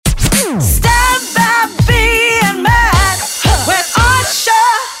Stav, and Matt with Osher.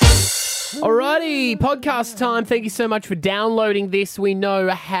 Alrighty, podcast time. Thank you so much for downloading this. We know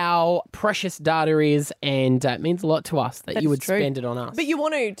how precious data is, and it means a lot to us that you would spend it on us. But you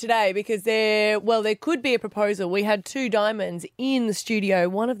want to today because there could be a proposal. We had 2 diamonds in the studio.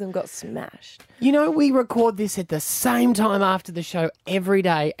 One of them got smashed. You know, we record this at the same time after the show every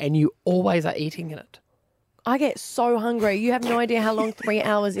day, and you always are eating it. I get so hungry. You have no idea how long 3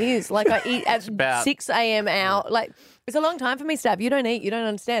 hours is. Like, I eat at 6 a.m. out. Like, it's a long time for me, Stav. You don't eat. You don't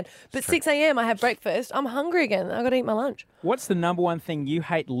understand. But 6 a.m. I have breakfast. I'm hungry again. I've got to eat my lunch. What's the number one thing you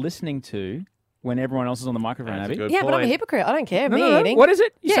hate listening to when everyone else is on the microphone, Abby? Yeah, but I'm a hypocrite. I don't care. No. Eating. What is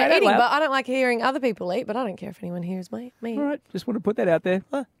it? You say that eating, loud. but I don't like hearing other people eat, but I don't care if anyone hears me. All right, just want to put that out there.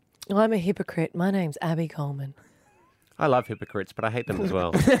 I'm a hypocrite. My name's Abby Coleman. I love hypocrites, but I hate them as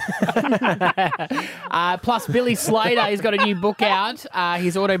well. Plus, Billy Slater, he's got a new book out,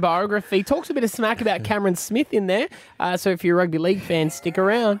 his autobiography. Talks a bit of smack about Cameron Smith in there. So if you're a rugby league fan, stick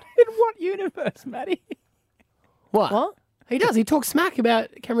around. In what universe, Matty? What? He does. He talks smack about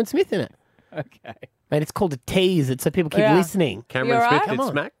Cameron Smith in it. Okay. Mate, it's called a tease. It's so people keep listening. Cameron You Smith all right? did Come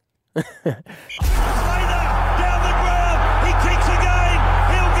on. smack. Slater down the ground. He kicks again.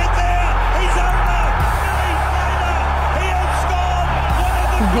 He'll get there. He's over. Billy Slater. He has scored one of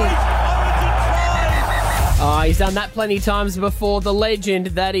the great Origin tries. Oh, he's done that plenty of times before. The legend,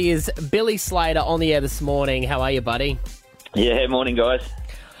 that is Billy Slater, on the air this morning. How are you, buddy? Yeah, morning, guys.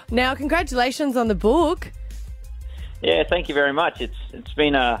 Now, congratulations on the book. Yeah, thank you very much. It's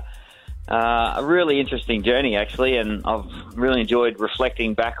been a really interesting journey, actually, and I've really enjoyed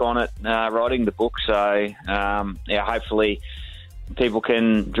reflecting back on it, writing the book. So, hopefully people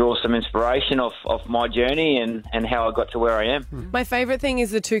can draw some inspiration off my journey and how I got to where I am. My favourite thing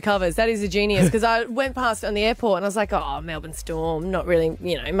is the 2 covers. That is a genius because I went past it on the airport and I was like, oh, Melbourne Storm, not really,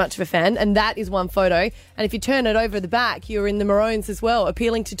 much of a fan. And that is one photo. And if you turn it over the back, you're in the Maroons as well,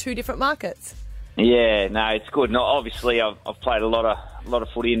 appealing to 2 different markets. Yeah, no, it's good. No, obviously, I've played a lot of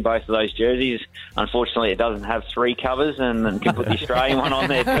footy in both of those jerseys. Unfortunately, it doesn't have 3 covers, and can put the Australian one on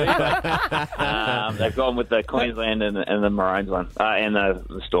there too. But they've gone with the Queensland and the Maroons one, and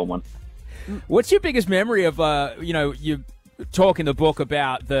the Storm one. What's your biggest memory of, you talk in the book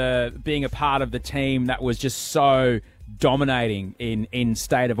about being a part of the team that was just so dominating in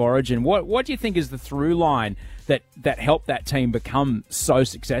State of Origin? What do you think is the through line that helped that team become so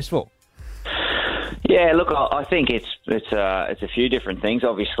successful? Yeah, look, I think it's a few different things.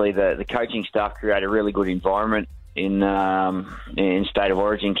 Obviously, the coaching staff create a really good environment in State of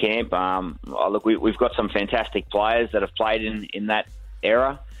Origin camp. Look, we've got some fantastic players that have played in that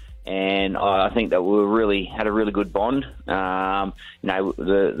era, and I think that we had a really good bond.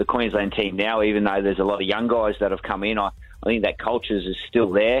 The Queensland team now, even though there's a lot of young guys that have come in, I think that culture is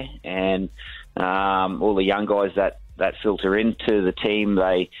still there, and all the young guys that filter into the team,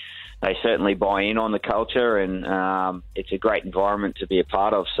 they certainly buy in on the culture, and it's a great environment to be a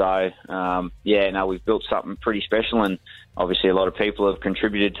part of. So, we've built something pretty special, and obviously a lot of people have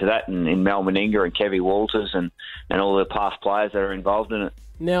contributed to that in Mel Meninga and Kevy Walters and all the past players that are involved in it.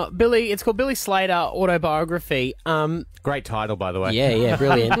 Now, Billy, it's called Billy Slater Autobiography. Great title, by the way. Yeah,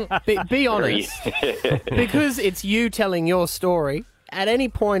 brilliant. Be honest, because it's you telling your story. At any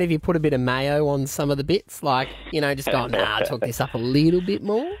point, have you put a bit of mayo on some of the bits? Like, just gone, talk this up a little bit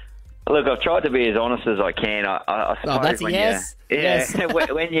more? Look, I've tried to be as honest as I can. I suppose that's a yes. Yes.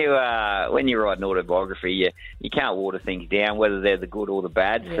 when you write an autobiography, you can't water things down, whether they're the good or the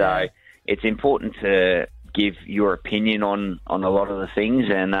bad. Yeah. So it's important to give your opinion on a lot of the things.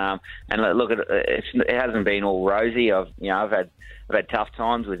 And look, it hasn't been all rosy. I've had tough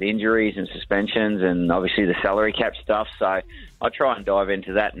times with injuries and suspensions, and obviously the salary cap stuff. So I try and dive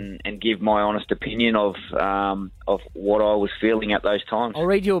into that and give my honest opinion of what I was feeling at those times. I'll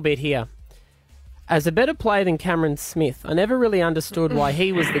read you a bit here. As a better player than Cameron Smith, I never really understood why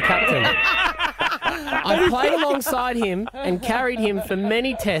he was the captain. I played alongside him and carried him for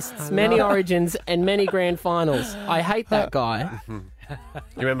many tests, many origins, and many grand finals. I hate that guy. You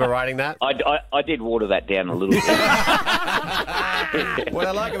remember writing that? I did water that down a little bit. What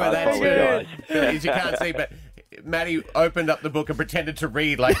I like about that is you can't see, but Matty opened up the book and pretended to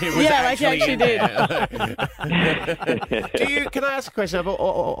read like it was actually in there. Can I ask a question? I've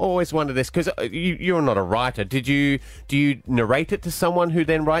always wondered this, because you're not a writer. Do you narrate it to someone who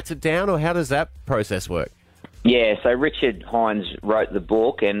then writes it down, or how does that process work? Yeah, so Richard Hines wrote the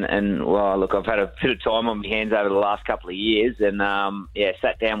book, and well, look, I've had a bit of time on my hands over the last couple of years, and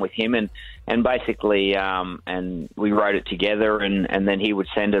sat down with him and basically and we wrote it together, and then he would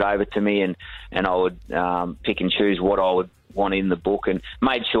send it over to me, and I would pick and choose what I would want in the book, and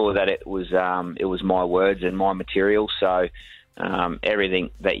made sure that it was my words and my material. So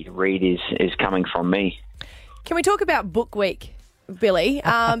everything that you read is coming from me. Can we talk about Book Week, Billy?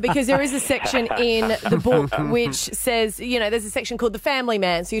 Because there is a section in the book which says, there's a section called The Family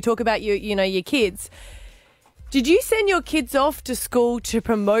Man. So you talk about your kids. Did you send your kids off to school to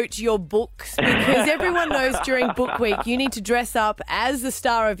promote your books? Because everyone knows during Book Week you need to dress up as the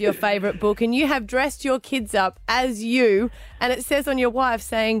star of your favourite book, and you have dressed your kids up as you, and it says on your wife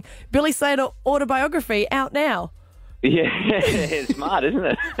saying, Billy Slater autobiography out now. Yeah, it's smart, isn't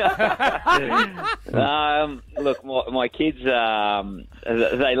it? Look, my kids,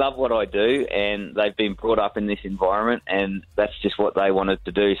 they love what I do, and they've been brought up in this environment, and that's just what they wanted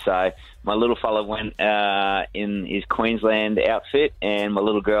to do. So my little fella went in his Queensland outfit, and my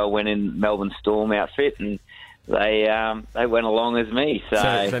little girl went in Melbourne Storm outfit, and they went along as me.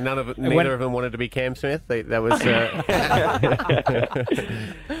 So neither of them wanted to be Cam Smith. That was no.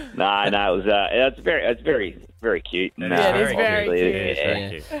 It's very cute. No, yeah, it is very cute.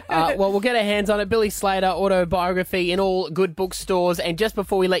 Very cute. Well, we'll get our hands on it. Billy Slater, autobiography in all good bookstores. And just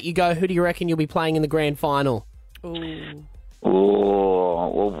before we let you go, who do you reckon you'll be playing in the grand final? Well,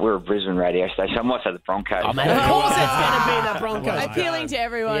 we're a Brisbane radio station. I might say the Broncos. Oh, man, of course it's going to be the Broncos. Appealing to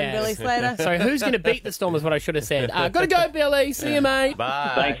everyone, Yes. Billy Slater. So who's going to beat the Storm is what I should have said. Got to go, Billy. See you, mate.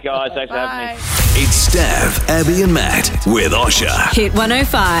 Bye. Thanks, guys. Thanks for having me. It's Stav, Abby and Matt with Osher. Hit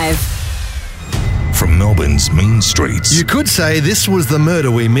 105. From Melbourne's mean streets. You could say this was the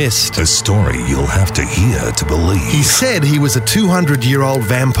murder we missed. A story you'll have to hear to believe. He said he was a 200-year-old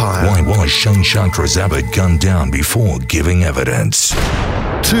vampire. Why was Shane Chandrazabat gunned down before giving evidence?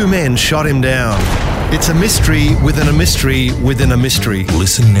 2 men shot him down. It's a mystery within a mystery within a mystery.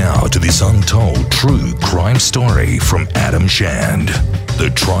 Listen now to this untold true crime story from Adam Shand.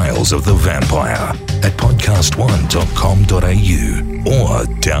 The Trials of the Vampire at podcast1.com.au or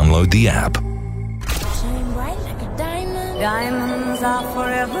download the app. Diamonds are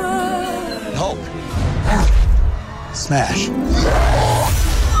forever. Hulk. Smash.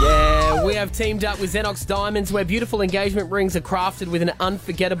 Yeah, we have teamed up with Xenox Diamonds, where beautiful engagement rings are crafted with an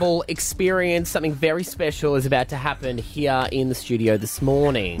unforgettable experience. Something very special is about to happen here in the studio this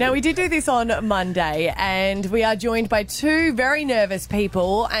morning. Now, we did do this on Monday, and we are joined by 2 very nervous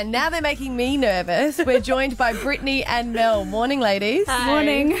people, and now they're making me nervous. We're joined by Brittany and Mel. Morning, ladies. Hi.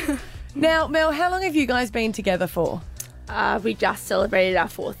 Morning. Now, Mel, how long have you guys been together for? We just celebrated our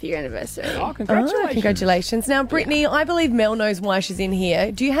 4th year anniversary. Oh, congratulations. Oh, congratulations. Now, Brittany, I believe Mel knows why she's in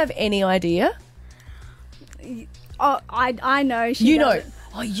here. Do you have any idea? Oh, I know. You know. doesn't.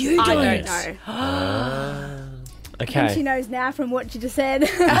 Oh, you don't. I don't know. Okay. I think she knows now from what you just said. Well,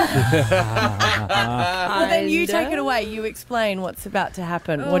 then you take it away. You explain what's about to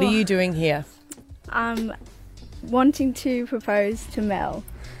happen. What are you doing here? I'm wanting to propose to Mel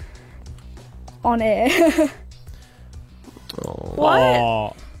on air.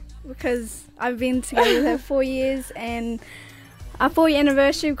 What? Because I've been together with her 4 years, and our 4-year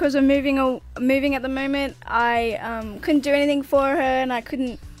anniversary, because we're moving at the moment, I couldn't do anything for her, and I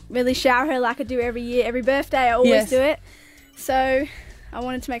couldn't really shower her like I do every year, every birthday. I always do it. So I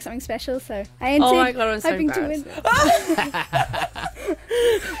wanted to make something special. So I entered, my God, I'm so hoping to win.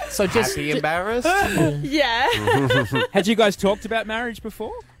 So just Happy embarrassed? Yeah. Had you guys talked about marriage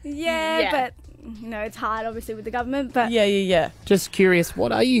before? Yeah, but it's hard, obviously, with the government. But Yeah. just curious,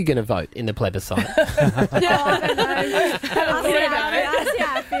 what are you going to vote in the plebiscite? I don't know. I'll see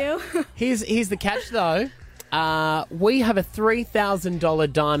how I feel. Here's the catch, though. We have a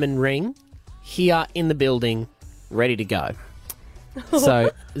 $3,000 diamond ring here in the building, ready to go.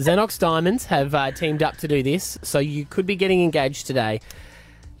 So Xenox Diamonds have teamed up to do this, so you could be getting engaged today.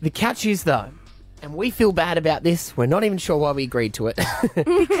 The catch is, though, and we feel bad about this, we're not even sure why we agreed to it.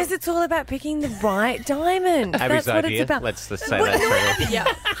 Because it's all about picking the right diamond. Abby's That's what idea. it's about. Let's just say that straight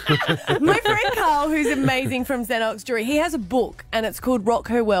off. My friend Carl, who's amazing from Xenox Jewelry, he has a book and it's called Rock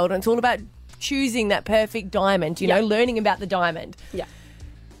Her World, and it's all about choosing that perfect diamond, learning about the diamond. Yeah.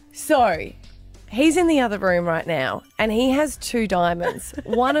 So he's in the other room right now and he has 2 diamonds.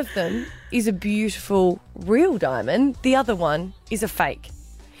 One of them is a beautiful real diamond. The other one is a fake.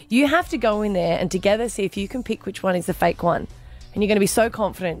 You have to go in there and together see if you can pick which one is the fake one. And you're going to be so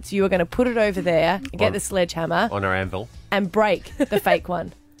confident. So you are going to put it over there and get the sledgehammer On our anvil. and break the fake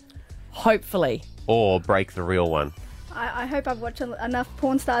one. Hopefully. Or break the real one. I hope I've watched enough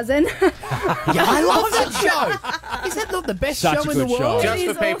porn stars in. Yeah, I love that show. Is that not the best Such show a in the good world?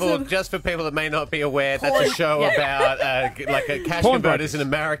 show. Just for people that may not be aware, that's a show about like a cash Porn converters in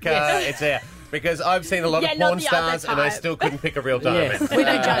America. It's there. Because I've seen a lot of not porn the other stars and I type. still couldn't pick a real diamond. We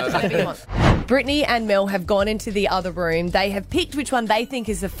don't judge. Whatever you want. Brittany and Mel have gone into the other room. They have picked which one they think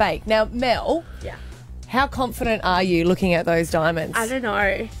is the fake. Now, Mel, how confident are you looking at those diamonds? I don't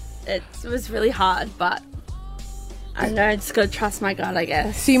know. It was really hard, but I don't know. I just got to trust my gut, I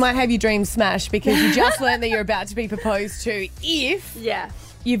guess. So you might have your dreams smashed because you just learned that you're about to be proposed to if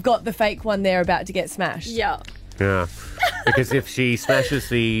you've got the fake one there about to get smashed. Yeah. Yeah. Because if she smashes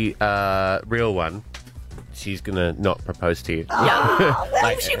the real one, she's going to not propose to you.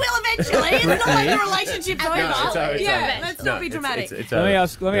 Well, she will eventually. It's not like the relationship's over. it's over. Let's not be dramatic. It's Let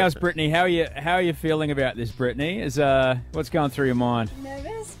over. me ask Brittany, how are you feeling about this, Brittany? Is what's going through your mind?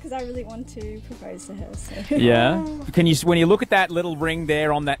 Nervous because I really want to propose to her. So. Yeah. When you look at that little ring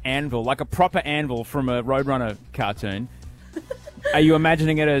there on that anvil, like a proper anvil from a Roadrunner cartoon, are you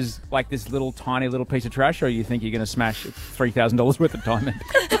imagining it as like this little tiny little piece of trash, or you think you're going to smash $3,000 worth of diamond?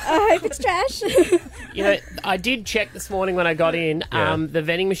 I hope it's trash. You know, I did check this morning when I got in. Yeah. The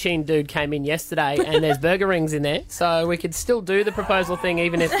vending machine dude came in yesterday, and there's burger rings in there, so we could still do the proposal thing,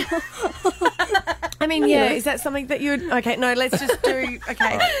 even if. I mean, is that something that you'd... Okay, no, let's just do...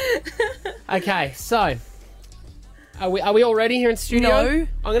 Okay. Okay, so are we all ready here in studio? No.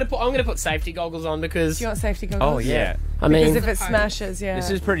 I'm gonna put safety goggles on because Do you want safety goggles? Oh, yeah. I Because mean, if it smashes,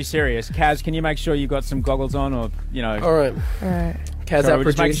 This is pretty serious. Kaz, can you make sure you've got some goggles on, or all right. Right. Kaz, Sorry, our we're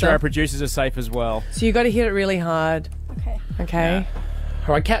just making sure producer. our producers are safe as well. So you got to hit it really hard. Okay. Okay.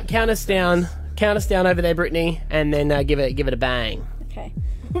 All right, count us down. Count us down over there, Brittany, and then give it a bang. Okay.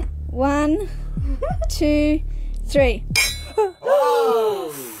 1, 2, 3.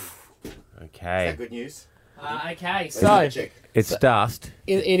 Okay. Good news. Okay, so It's dust.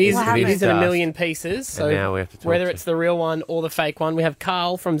 it is What in a happened? million pieces. So And now we have to talk whether to- it's the real one or the fake one, we have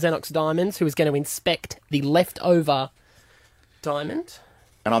Carl from Xenox Diamonds who is going to inspect the leftover diamond.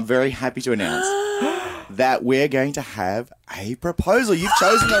 And I'm very happy to announce that we're going to have a proposal. You've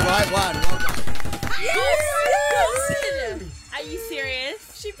chosen the right one. Well done. Yes! Are you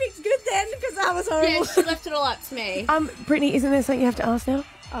serious? She picked good then because I was horrible. Yeah, she left it all up to me. Brittany, isn't there something you have to ask now?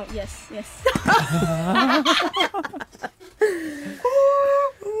 Oh, yes.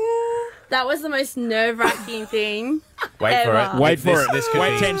 That was the most nerve-wracking thing. Wait for Ever. it. Wait for it. This could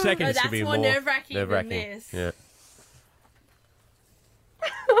Wait be, 10 seconds. Oh, that's could be more nerve-wracking than nerve-wracking. this. Yeah.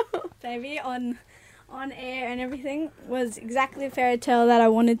 Baby, on air and everything was exactly a fairy tale that I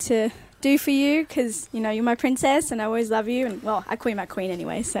wanted to do for you because, you know, you're my princess and I always love you. And, well, I call you my queen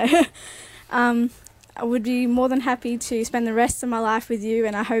anyway, so I would be more than happy to spend the rest of my life with you,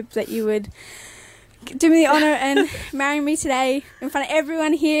 and I hope that you would do me the honour and marry me today in front of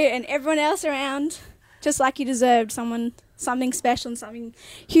everyone here and everyone else around, just like you deserved, something special and something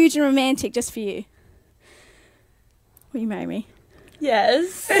huge and romantic just for you. Will you marry me?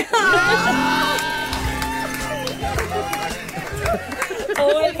 Yes.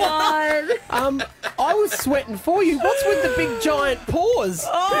 Oh my god. I was sweating for you. What's with the big giant paws?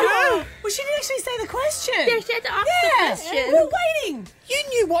 Oh, well, she didn't actually say the question. Yeah, she had to ask the question. We're waiting. You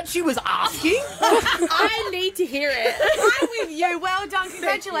knew what she was asking. I need to hear it. I'm with you. Well done.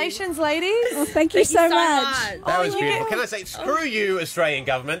 Congratulations, ladies. Well, thank you so much. That was beautiful. Can I say, screw you, Australian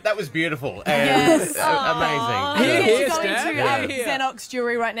government. That was beautiful and amazing. You Here, get to go Stav. into Here. Xenox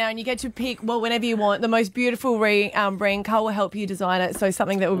Jewelry right now and you get to pick, well, whenever you want, the most beautiful ring. Carl will help you design it, so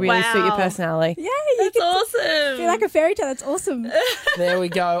something that will really suit your Wow. personality. Yeah, you That's awesome. feel like a fairy tale. That's awesome. There we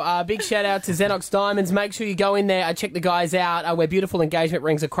go. Big shout out to Xenox Diamonds. Make sure you go in there and check the guys out where beautiful engagement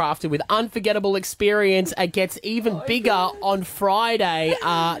rings are crafted with unforgettable experience. It gets even bigger on Friday.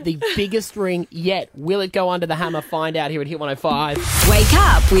 The biggest ring yet. Will it go under the hammer? Find out here at Hit 105. Wake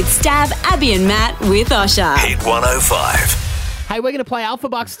up with Stav, Abby and Matt with Osher. Hit 105. Hey, we're going to play Alpha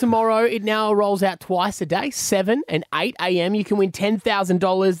Bucks tomorrow. It now rolls out twice a day, 7 and 8 a.m. You can win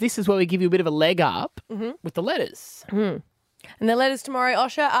 $10,000. This is where we give you a bit of a leg up with the letters. And the letters tomorrow,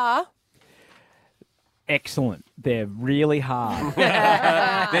 Osher, are... Excellent. They're really hard.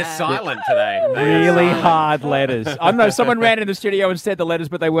 They're silent today. Really hard letters. I don't know, someone ran in the studio and said the letters,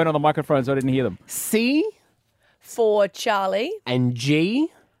 but they weren't on the microphone, so I didn't hear them. C For Charlie, and G.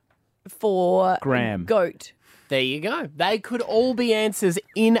 for... Graham. Goat. There you go. They could all be answers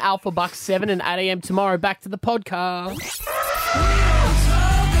in Alpha Bucks 7 and 8 a.m. tomorrow. Back to the podcast.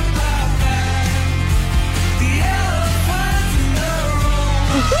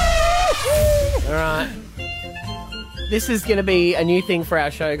 All right. This is going to be a new thing for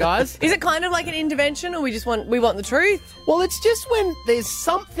our show, guys. Is it kind of like an intervention, or we want the truth? Well, it's just when there's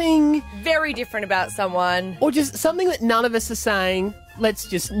something very different about someone, or just something that none of us are saying. Let's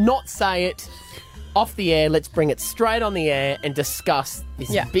just not say it off the air. Let's bring it straight on the air and discuss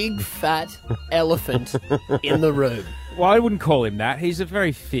this big fat elephant in the room. Well, I wouldn't call him that. He's a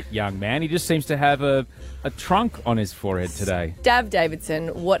very fit young man. He just seems to have a trunk on his forehead today. Stav Davidson,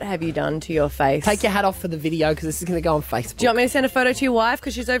 what have you done to your face? Take your hat off for the video because this is going to go on Facebook. Do you want me to send a photo to your wife?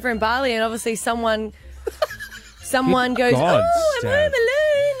 Because she's over in Bali and obviously someone goes, God, I'm Stav. home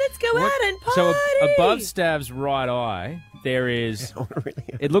alone. Let's go out and party. So above Stav's right eye, there is...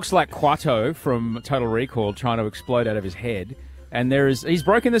 It looks like Quato from Total Recall trying to explode out of his head. And he's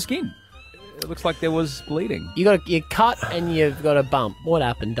broken the skin. It looks like there was bleeding. You're cut and you've got a bump. What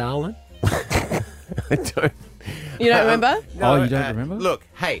happened, darling? I don't. You don't remember? No, you don't remember? Look,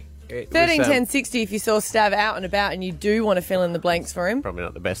 hey. 13 10 60 if you saw Stav out and about and you do want to fill in the blanks for him. Probably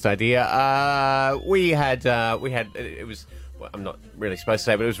not the best idea. We had it was. Well, I'm not really supposed to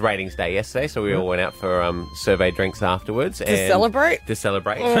say, but it was ratings day yesterday, so we all went out for survey drinks afterwards To celebrate? To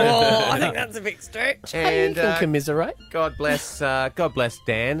celebrate. Oh, I think that's a big stretch. And you can commiserate. God bless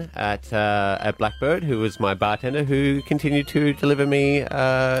Dan at Blackbird, who was my bartender, who continued to deliver me.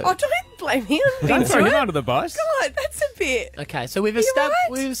 Oh, don't blame him. Don't throw him under the bus. God, that's a bit. Okay, so we've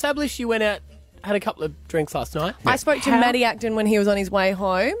established you went out, had a couple of drinks last night. I spoke to Matty Acton when he was on his way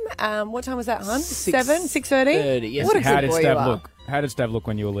home. What time was that, hon? 6:30? 30, yes. What a How good did boy you Stav are. look? How did Stav look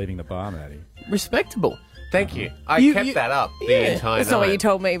when you were leaving the bar, Matty? Respectable. Thank you. I kept that up the entire That's night. not what you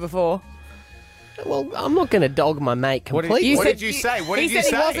told me before. Well, I'm not going to dog my mate What completely. did you say? What did you He said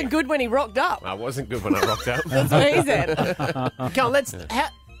say? he wasn't good when he rocked up. I wasn't good when I rocked up. That's what he said. Come on,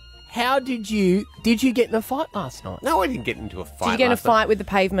 how did you get in a fight last night? No, I didn't get into a fight. Did you get in a last night. fight with the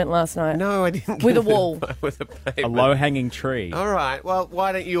pavement last night? No, I didn't. With get a into wall. fight with a A pavement. low-hanging tree. All right. Well,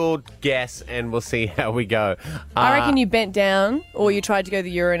 why don't you all guess and we'll see how we go. I reckon you bent down or you tried to go to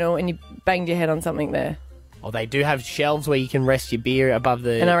the urinal and you banged your head on something there. Oh, they do have shelves where you can rest your beer above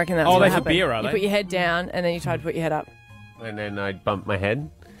the... And I reckon that's Oh, what they for happened. beer, are You they? put your head down and then you tried to put your head up. And then I bumped my head.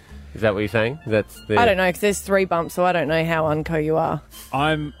 Is that what you're saying? That's the. I don't know, because there's 3 bumps, so I don't know how unco you are.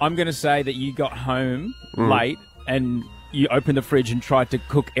 I'm going to say that you got home late and you opened the fridge and tried to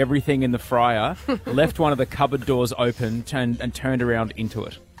cook everything in the fryer, left one of the cupboard doors open and turned around into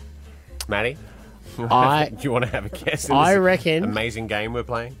it. Matty? Do you want to have a guess? In I this reckon amazing game we're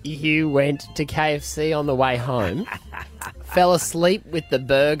playing. you went to KFC on the way home, fell asleep with the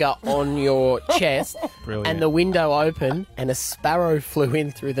burger on your chest, Brilliant. and the window open, and a sparrow flew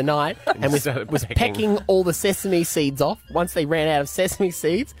in through the night and was started pecking all the sesame seeds off. Once they ran out of sesame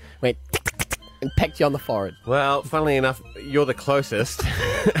seeds, went and pecked you on the forehead. Well, funnily enough, you're the closest.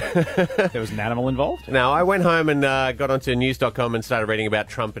 There was an animal involved? Now, I went home and got onto news.com and started reading about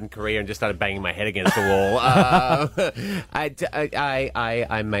Trump and Korea and just started banging my head against the wall. I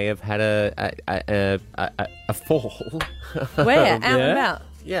may have had a fall. Where? Out and about?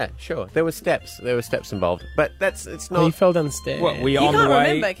 Yeah, sure. There were steps. There were steps involved. But it's Oh, not... you fell down the stairs. What, were you You on the can't way?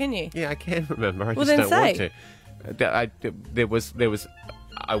 remember, can you? Yeah, I can remember. I Well, just then don't want say. to. There was.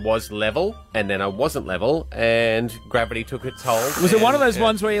 I was level, and then I wasn't level, and gravity took its hold. Was it one of and- those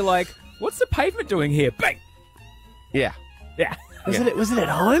ones where you're like, what's the pavement doing here? Bang! Yeah. Yeah. Was it at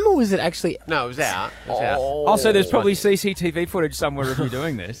home or was it actually... No, it was out. It was out. Also, there's probably CCTV footage somewhere of you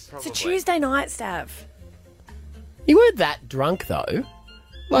doing this. It's a Tuesday night, Stav. You weren't that drunk, though.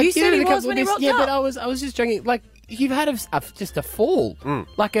 You said did he a couple was of when he this- rocked Yeah, but up. I was just joking. Like, you've had just a fall.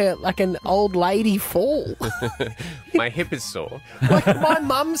 Like an old lady fall. My hip is sore. Like, my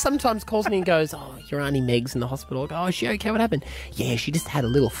mum sometimes calls me and goes, "Oh, your Auntie Meg's in the hospital." I go, "Oh, is she okay? What happened?" "Yeah, she just had a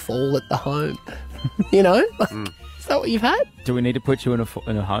little fall at the home." You know? Like, is that what you've had? Do we need to put you in a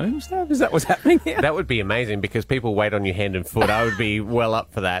home, Stav? Is that what's happening here? That would be amazing because people wait on your hand and foot. I would be well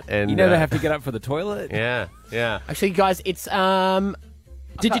up for that. And You never have to get up for the toilet? Yeah, yeah. Actually, guys, it's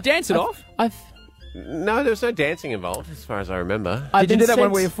Did you dance it off? No, there was no dancing involved, as far as I remember. I've Did you been do that one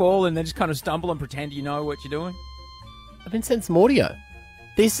sent- where you fall and then just kind of stumble and pretend you know what you're doing? I've been sent some audio.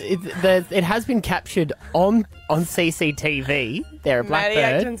 It has been captured on CCTV there at Matty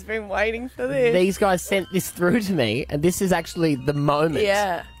Blackbird. Acton's been waiting for this. These guys sent this through to me, and this is actually the moment.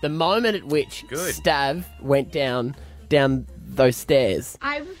 Yeah. The moment at which Good. Stav went down those stairs.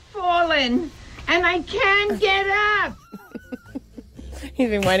 I've fallen and I can't get up. He's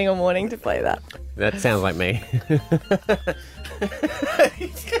been waiting all morning to play that. That sounds like me.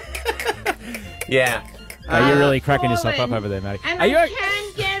 Yeah. You're really cracking yourself up over there, Matty. And Are you I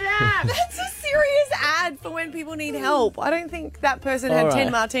can't get up. That's a serious ad, for when people need help. I don't think that person All had right.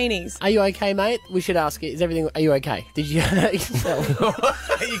 10 martinis. Are you okay, mate? We should ask you. Is everything? Are you okay? Did you hurt yourself?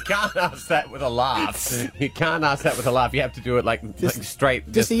 You can't ask that with a laugh. You can't ask that with a laugh. You have to do it like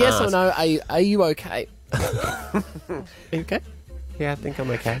straight. Just a yes ask. or no. Are you okay? Are you okay? Yeah, I think I'm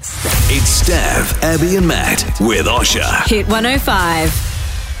okay. It's Stav, Abby and Matt with Osher. Hit 105.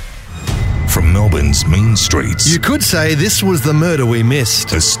 From Melbourne's mean streets, You could say this was the murder we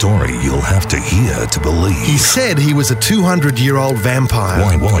missed. a story you'll have to hear to believe. He said he was a 200-year-old vampire.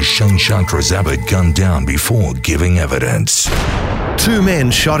 Why was Shane Chandra's abbot gunned down before giving evidence? 2 men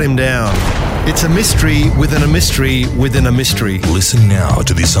shot him down. It's a mystery within a mystery within a mystery. Listen now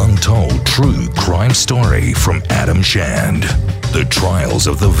to this untold true crime story from Adam Shand. The Trials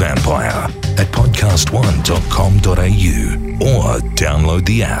of the Vampire at podcast1.com.au or download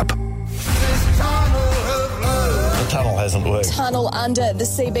the app. The tunnel hasn't worked. Tunnel under the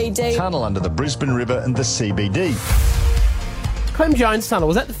CBD. Tunnel under the Brisbane River and the CBD. Clem Jones Tunnel,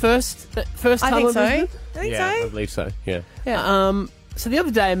 was that the first I tunnel? think so. in Brisbane? I think Yeah, I so. believe so. Yeah. Yeah. So the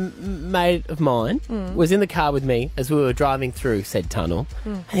other day, a mate of mine was in the car with me as we were driving through said tunnel,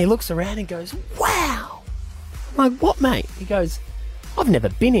 and he looks around and goes, "Wow!" I'm like, "What, mate?" He goes, "I've never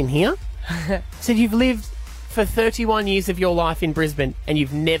been in here." I said, "You've lived for 31 years of your life in Brisbane, and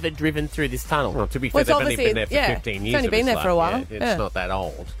you've never driven through this tunnel." Well, to be Well, fair, it's they've only been there obviously- for yeah, 15 it's years. only of been his there life. for a while. Yeah, it's Yeah. not that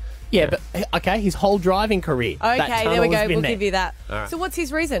old. Yeah, but okay, his whole driving career. that Okay, there tunnel we go. has been We'll there. give you that. All right. So what's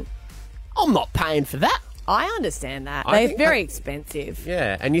his reason? I'm not paying for that. I understand that. I They're think very expensive.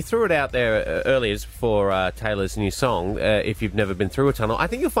 Yeah, and you threw it out there earlier for Taylor's new song, If You've Never Been Through a Tunnel. I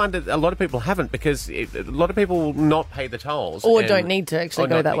think you'll find that a lot of people haven't because a lot of people will not pay the tolls. Or and- don't need to actually or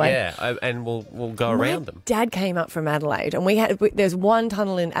go not- that way. Yeah, and we'll go My around them. dad came up from Adelaide, and there's one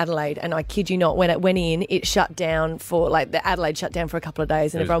tunnel in Adelaide, and I kid you not, when it went in, it shut down for the Adelaide shut down for a couple of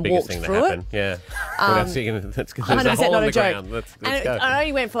days, and It was the everyone biggest walked thing to through happen. it. Yeah. What else are you gonna, there's a 100% hole not in a the joke. ground. Let's And go. it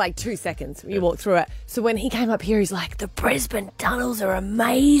only went for like 2 seconds. You walk through it. So when he came up here, he's like, "The Brisbane tunnels are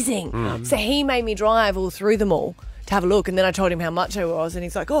amazing." So he made me drive all through them all to have a look, and then I told him how much I was, and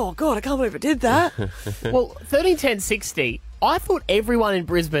he's like, "Oh God, I can't believe I did that." Well, 131060. I thought everyone in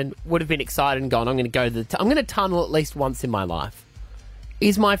Brisbane would have been excited and gone, "I'm going to go to I'm going to tunnel at least once in my life."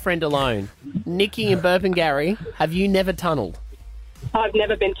 Is my friend alone? Nikki and Burpengary, have you never tunnelled? I've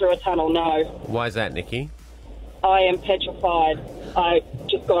never been through a tunnel, no. Why is that, Nikki? I am petrified. I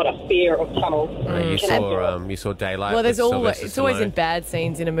just got a fear of tunnels. You saw Daylight. Well, with Sylvester it's always Stallone. in bad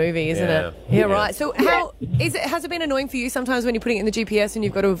scenes in a movie, isn't Yeah. it? Yeah, Yeah. right. So has it been annoying for you sometimes when you're putting it in the GPS and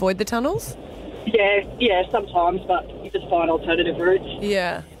you've got to avoid the tunnels? Yeah, sometimes, but you just find alternative routes.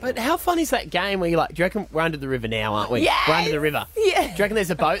 Yeah. But how fun is that game where you're like, "Do you reckon we're under the river now, aren't we? Yes! We're under the river. Yeah. Do you reckon there's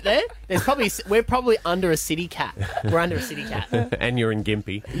a boat there? We're probably under a city cat. We're under a city cat." And you're in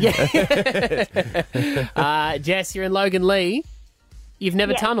Gympie. Jess, you're in Logan Lee. You've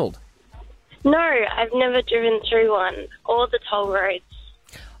never Yeah. tunnelled. No, I've never driven through one. All the toll roads.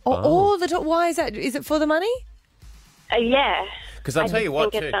 All the time. Why is that? Is it for the money? Yeah. Because I'll tell you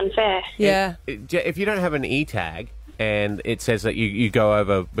what, think too. it's unfair. Yeah. If you don't have an e-tag and it says that you go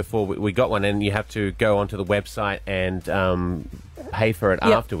over before we got one and you have to go onto the website and pay for it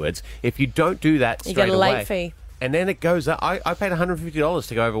Yep. afterwards, if you don't do that You straight get a late away, fee. and then it goes up. I paid $150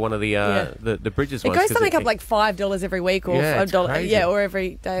 to go over one of the bridges It once. goes 'cause something up like $5 every week or Yeah, it's $1. crazy. Yeah, or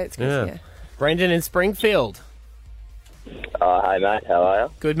every day. It's crazy. Yeah. Brendan in Springfield. Hi, mate. How are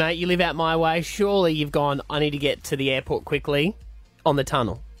you? Good, mate. You live out my way. Surely you've gone, "I need to get to the airport quickly," on the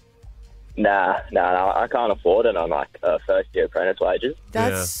tunnel. Nah. I can't afford it on like first-year apprentice wages.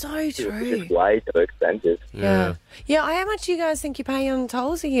 That's so true. It's just way too expensive. Yeah. How much do you guys think you pay on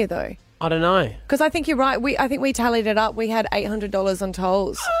tolls a year, though? I don't know. Because I think you're right. I think we tallied it up. We had $800 on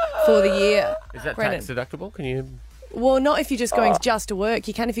tolls for the year. Is that Brennan. tax deductible? Can you? Well, not if you're just going just to work.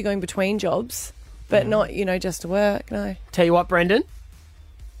 You can if you're going between jobs, but not, just to work. No. Tell you what, Brendan.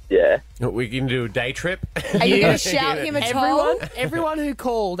 Yeah. We can do a day trip. Are you going to shout him a toll? Everyone who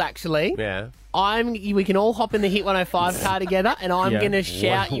called, actually. Yeah. We can all hop in the Hit 105 car together, and I'm Yeah. going to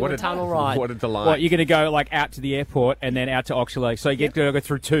shout you a tunnel ride. What a delight. What, you're going to go out to the airport and then out to Oxley Lake. So you get to go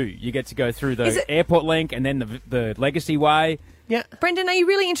through two. You get to go through Is the it- airport link and then the Legacy Way. Yeah. Brendan, are you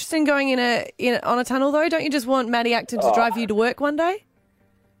really interested in going on a tunnel, though? Don't you just want Matty Acton to drive you to work one day?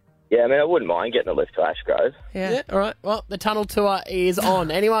 Yeah, I mean, I wouldn't mind getting a lift to Ashgrove. Yeah. All right. Well, the tunnel tour is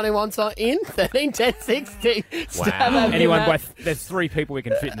on. Anyone who wants in, 13 10 60. There's three people we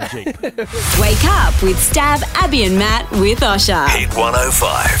can fit in the Jeep. Wake up with Stav, Abby and Matt with Osher. Hit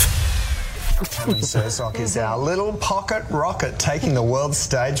 105. Sursok is our little pocket rocket taking the world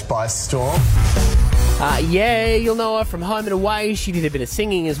stage by storm. Yeah, you'll know her from Home and Away. She did a bit of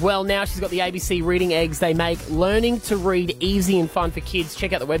singing as well. Now she's got the ABC Reading Eggs. They make learning to read easy and fun for kids.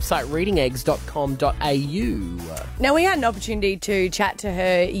 Check out the website readingeggs.com.au. Now, we had an opportunity to chat to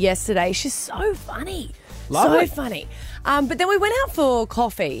her yesterday. She's so funny. Lovely. So funny. But then we went out for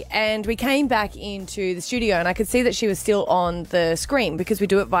coffee and we came back into the studio and I could see that she was still on the screen because we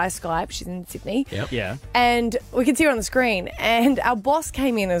do it via Skype. She's in Sydney. Yep. Yeah. And we could see her on the screen and our boss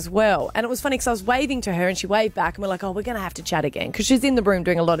came in as well. And it was funny because I was waving to her and she waved back and we're like, oh, we're going to have to chat again because she's in the room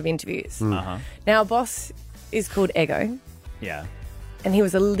doing a lot of interviews. Uh-huh. Now, our boss is called Ego. Yeah. And he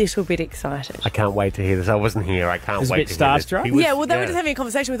was a little bit excited. I can't wait to hear this. I wasn't here. I can't Was a wait bit to hear this. starstruck? He was- Yeah, well, they were just having a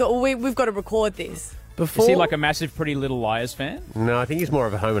conversation. We thought, well, we've got to record this. Is he like a massive Pretty Little Liars fan? No, I think he's more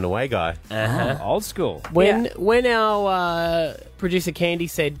of a Home and Away guy. Oh, old school. When our producer Candy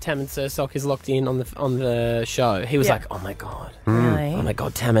said Tammin Sursok is locked in on the show, he was like, "Oh my god, Really? oh my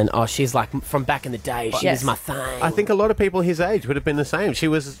god, Tammin! Oh, she's like from back in the day. She was my thing." I think a lot of people his age would have been the same. She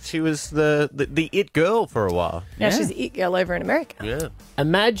was the it girl for a while. Now she's the it girl over in America. Yeah.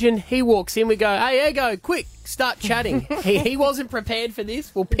 Imagine he walks in, we go, "Hey, Ego, quick, start chatting." he wasn't prepared for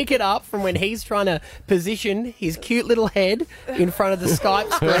this. We'll pick it up from when he's trying to position his cute little head in front of the Skype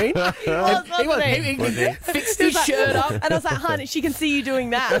screen. He fixed his shirt up. And I was like, honey, she can see you doing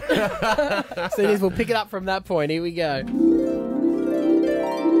that. So it is, we'll pick it up from that point. Here we go.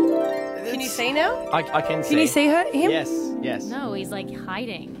 Can you see now? I can see. Can you see him? Yes. No, he's like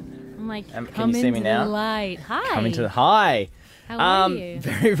hiding. I'm like, Can come you see into me now? the light. Hi. Coming to the hi. How are you?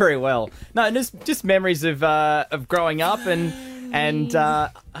 Very, very well. No, just memories of growing up and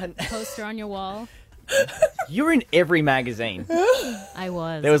Poster on your wall. you were in every magazine. I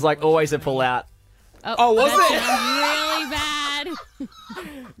was. There was like always a pull out. Oh, was that it? sounds really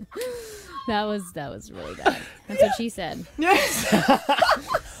bad. that was really bad. That's what she said. Yes.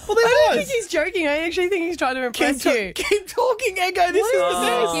 Well, I don't think he's joking. I actually think he's trying to impress you. Keep talking, Ego. This is the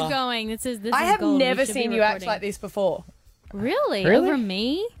best. Keep going. This is I have gold. never We should be seen you act recording. like this before. Really? Really? Over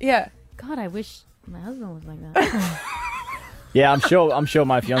me? Yeah. God, I wish my husband was like that. Yeah, I'm sure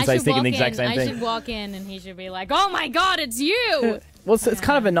my I fiance is should thinking walk the exact in. same I thing. should walk in and he should be like, "Oh my God, it's you!" Well, it's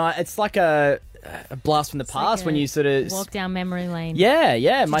kind of a night. It's like a blast from the past when you sort of walk down memory lane.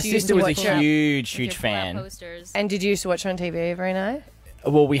 Yeah. My Did you used sister to was a watch her? huge fan. Posters. And did you used to watch her on TV every night?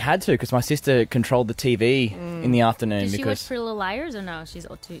 Well, we had to because my sister controlled the TV in the afternoon Does she watch because Pretty Little Liars or no? She's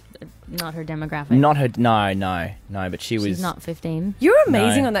not her demographic. not her. No. But she was. She's not 15. You're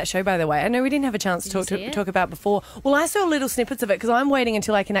amazing No. on that show, by the way. I know we didn't have a chance Did you to see it? talk about before. Well, I saw little snippets of it because I'm waiting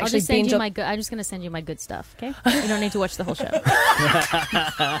until I can I'll actually just send binge you on. my good. I'm just going to send you my good stuff. Okay, you don't need to watch the whole show.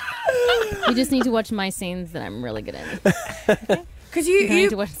 You just need to watch my scenes that I'm really good at. Because You don't need you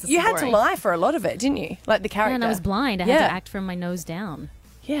to watch this, you it's had to boring. lie for a lot of it, didn't you? Like the character. Yeah, and I was blind. I had to act from my nose down.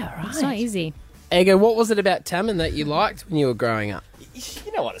 Yeah, right. It's not easy. Ego, what was it about Tammin that you liked when you were growing up?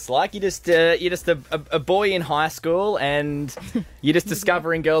 You know what it's like. You're just a boy in high school, and you're just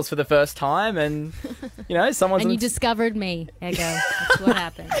discovering girls for the first time, and someone's. And you discovered me, Ego. That's what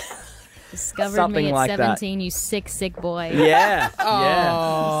happened. Discovered Something me at like that. 17, you sick boy. Yeah.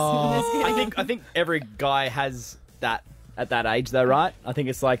 Oh. I think every guy has that at that age, though, right? I think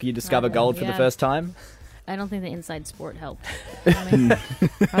it's like you discover gold for the yeah. first time. I don't think the inside sport helped. I mean,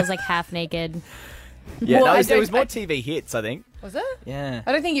 I was like half naked. Yeah, Well, there was more TV hits, I think. Was it? Yeah.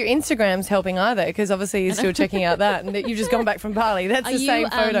 I don't think your Instagram's helping either because obviously you're still checking out that and that you've just gone back from Bali. That's the same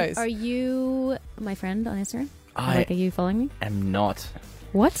photos. Are you my friend on Instagram? I are you following me? am not.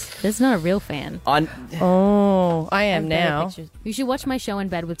 What? That's not a real fan. Oh, I am have better now. pictures. You should watch my show In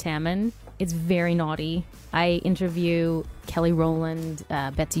Bed with Tammin. It's very naughty. I interview Kelly Rowland,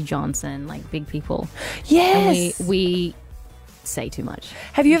 Betsy Johnson, like big people. Yes. And we say too much.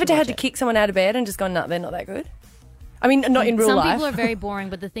 Have you ever should had watch to it. kick someone out of bed and just gone, no, they're not that good? I mean, not in real Some life. people are very boring,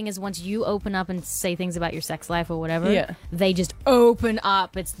 but the thing is, once you open up and say things about your sex life or whatever, Yeah. they just open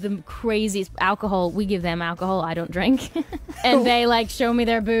up. It's the craziest. Alcohol, we give them alcohol. I don't drink, and they like show me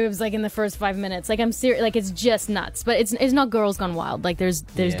their boobs like in the first 5 minutes. Like I'm serious. Like it's just nuts. But it's not Girls Gone Wild. Like there's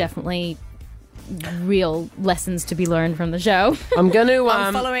definitely real lessons to be learned from the show. I'm going to.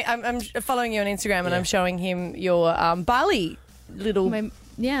 I'm following you on Instagram and I'm showing him your Bali little my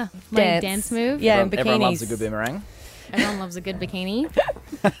dance. dance move. Yeah, and Everyone bikinis. loves a good boomerang. Everyone loves a good bikini.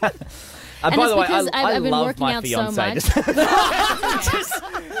 By And the it's way, because I I've been love working my out so fiance. much.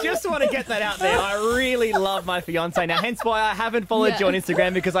 Just want to get that out there. I really love my fiance now. Hence why I haven't followed you on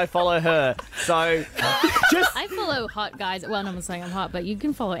Instagram because I follow her. So just I follow hot guys. Well, no one's saying I'm hot, but you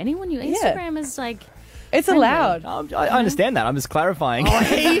can follow anyone you. Instagram is like it's friendly. allowed. I understand that. I'm just clarifying.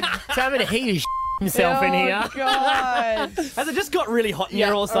 Tammin, he is himself in here. God. Has it just got really hot in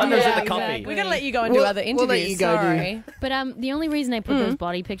here all of a sudden, or is it the coffee? We're going to let you go and do other interviews. We'll let you go Sorry. But the only reason I put those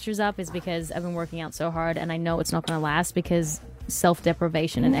body pictures up is because I've been working out so hard, and I know it's not going to last because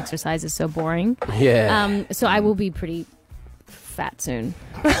self-deprivation and exercise is so boring. Yeah. So I will be pretty fat soon.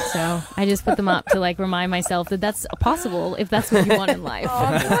 So I just put them up to like remind myself that that's possible if that's what you want in life.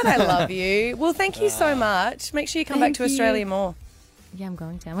 Oh, God, I love you. Well, thank you so much. Make sure you come back to Australia more. Yeah, I'm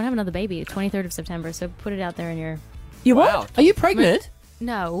going to. I'm going to have another baby, 23rd of September, so put it out there in your... You what? Are you pregnant?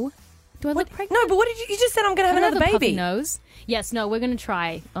 No. Do I look pregnant? No, but what did you just said I'm going to have I don't another have a puffy baby. nose. Yes, no, we're going to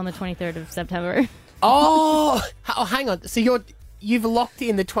try on the 23rd of September. Oh, hang on. So you've locked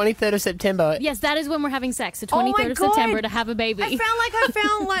in the 23rd of September. Yes, that is when we're having sex, the Oh 23rd my of God. September to have a baby. I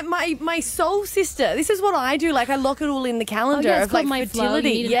found my soul sister. This is what I do. Like I lock it all in the Oh, calendar yeah, it's of like called My Flow. fertility.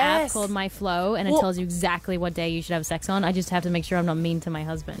 You need an yes. app called My Flow, and it tells you exactly what day you should have sex on. I just have to make sure I'm not mean to my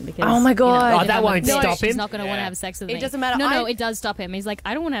husband because. Oh my God. Oh, that won't stop him. He's not going to want to have sex with me. It doesn't matter. No, it does stop him. He's like,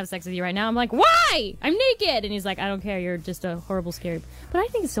 I don't want to have sex with you right now. I'm like, why? I'm naked, and he's like, I don't care. You're just a horrible, scary. But I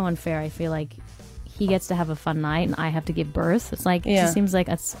think it's so unfair. I feel like he gets to have a fun night, and I have to give birth. It's like it just seems like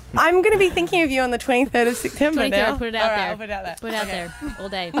it's. I'm going to be thinking of you on the 23rd of September 23rd, now. put it out All right, there. I'll put it out there. Put it out there all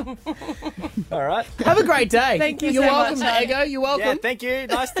day. All right. Have a great day. Thank you You're so welcome, much, Ego. You're welcome. Yeah, thank you.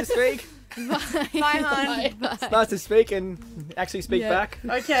 Nice to speak. Bye, hon. It's nice to speak and actually speak back.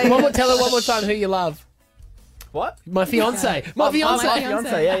 Okay. Tell her one more time who you love. What? My fiance. My fiance. My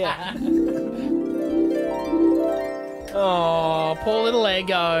fiance, yeah. Oh, poor little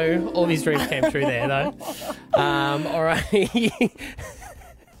Ego. All of his dreams came true there, though. All right.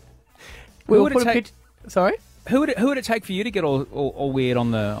 Who would it take? Sorry. Who would it take for you to get all weird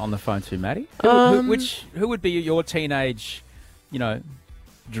on the phone to, Maddie? Who would be your teenage,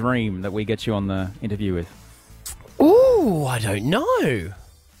 dream that we get you on the interview with? Ooh, I don't know.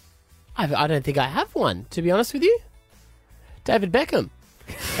 I don't think I have one, to be honest with you. David Beckham.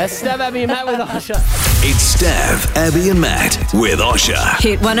 That's Stav, Abby and Matt with Osher. It's Stav, Abby and Matt with Osher.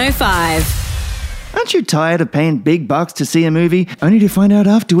 Hit 105. Aren't you tired of paying big bucks to see a movie, only to find out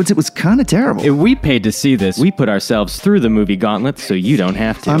afterwards it was kind of terrible? If we paid to see this, we put ourselves through the movie gauntlet so you don't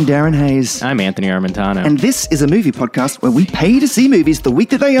have to. I'm Darren Hayes. I'm Anthony Armentano. And this is a movie podcast where we pay to see movies the week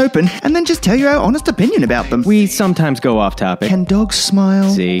that they open and then just tell you our honest opinion about them. We sometimes go off topic. Can dogs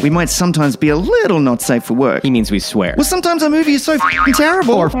smile? See. We might sometimes be a little not safe for work. He means we swear. Well, sometimes a movie is so f***ing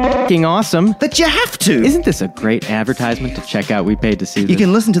terrible Or f***ing awesome that you have to. Isn't this a great advertisement to check out We Paid to See This? You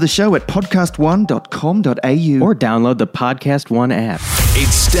can listen to the show at podcast1.com.au or download the Podcast One app.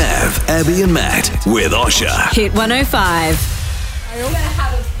 It's Stav, Abby and Matt with Osher. Hit 105. I'm gonna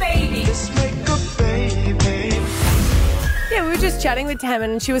have a baby. Yeah, we were just chatting with Tam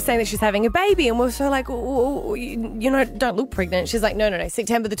and she was saying that she's having a baby and we're so like, don't look pregnant. She's like, no,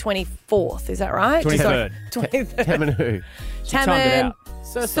 September the 24th. Is that right? 23rd. 23rd. Tam and who? Tam timed it and out.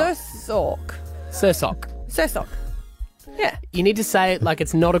 Sursok. Yeah. You need to say it like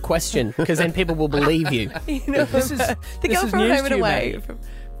it's not a question, because then people will believe you. This is The this girl is from news Home to and you, Away. Maddie.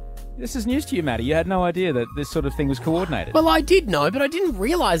 This is news to you, Maddie. You had no idea that this sort of thing was coordinated. Well, I did know, but I didn't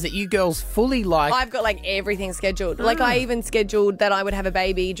realise that you girls fully I've got like everything scheduled. Like I even scheduled that I would have a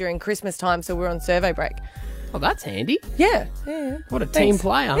baby during Christmas time, so we're on survey break. Oh, that's handy. Yeah. What a team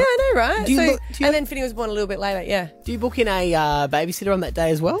player. Yeah, I know, right? Do you So- look- and then Finney was born a little bit later, yeah. Do you book in a babysitter on that day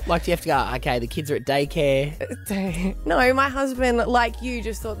as well? Like, do you have to go, okay, the kids are at daycare? No, my husband, like you,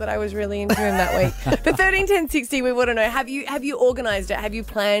 just thought that I was really into him that week. But 13, 10, 60, we want to know, have you organised it? Have you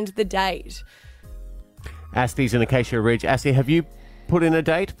planned the date? Asti's in Acacia Ridge. Asti, have you put in a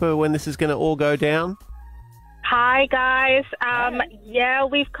date for when this is going to all go down? Hi guys. Yeah,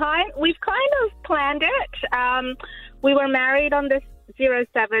 we've kind of planned it. We were married on this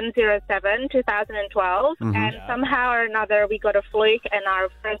 07/07/2012, and somehow or another we got a fluke, and our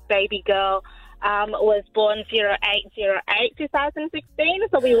first baby girl was born 08/08/2016.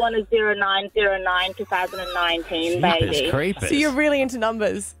 So we want a 09/09/2019 baby. Creepers. So you're really into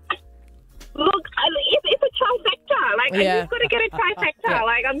numbers. Look, it's a trifecta. Like Yeah. you've got to get a trifecta.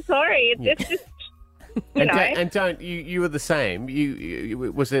 Like I'm sorry, it's just. You know. And don't you were the same.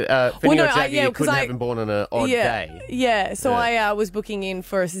 You was it Finney or Jackie? You couldn't have been born on an odd day. Yeah, so I was booking in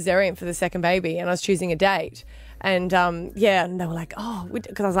for a cesarean for the second baby, and I was choosing a date. And and they were like,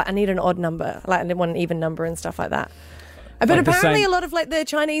 because I was like, I need an odd number, like I didn't want an even number and stuff like that. But Like the apparently, same- a lot of like the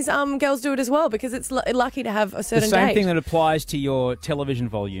Chinese girls do it as well because it's lucky to have a The certain same date. thing that applies to your television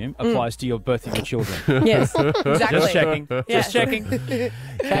volume applies to your birth of your children. Yes, exactly. Just checking. Yeah. Just checking.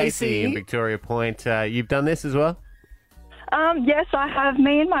 Casey in Victoria Point, you've done this as well? Yes, I have.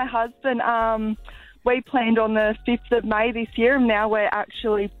 Me and my husband, we planned on the 5th of May this year, and now we're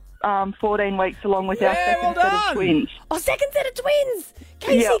actually 14 weeks along with our second set of twins. Oh, second set of twins.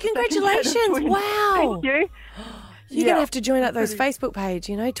 Casey, Yep, congratulations. second set of twins. Wow. Thank you. You're going to have to join up those Facebook page,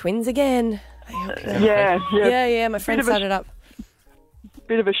 twins again. Yeah. My friend Bit of a- started up.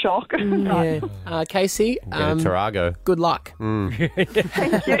 Bit of a shock. Yeah. Casey, Get a Tarago. good luck.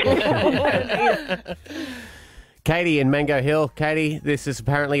 Thank you. Katie in Mango Hill. Katie, this is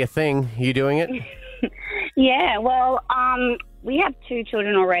apparently a thing. You doing it? Yeah, well, we have 2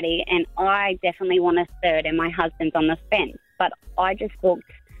 children already, and I definitely want a third, and my husband's on the fence. But I just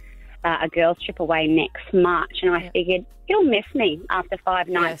booked a girls' trip away next March, and I figured he'll miss me after 5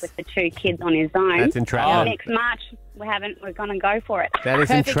 nights with the 2 kids on his own. That's entrapment. Next March, we're going to go for it. That is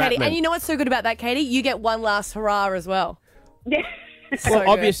Perfect, entrapment. Katie. And you know what's so good about that, Katie? You get one last hurrah as well. Well,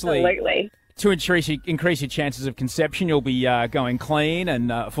 obviously, Absolutely. to increase your chances of conception, you'll be going clean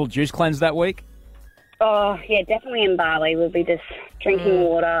and full juice cleanse that week. Oh, yeah, definitely in Bali. We'll be just drinking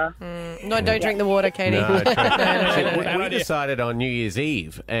water. No, don't drink the water, Katie. No, we decided on New Year's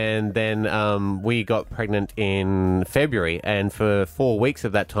Eve, and then we got pregnant in February, and for 4 weeks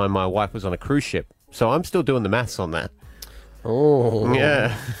of that time, my wife was on a cruise ship. So I'm still doing the maths on that. Oh.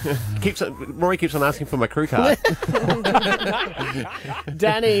 Yeah. Rory keeps on asking for my crew card.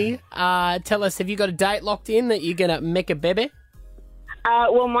 Danny, tell us, have you got a date locked in that you're going to make a baby?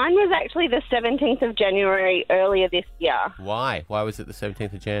 Well, mine was actually the 17th of January earlier this year. Why? Why was it the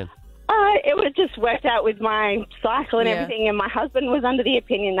 17th of Jan? It was just worked out with my cycle and everything, and my husband was under the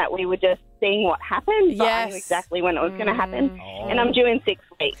opinion that we were just seeing what happened, but I knew exactly when it was going to happen, and I'm due in 6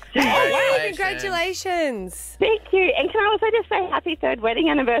 weeks. Congratulations. Thank you. And can I also just say happy 3rd wedding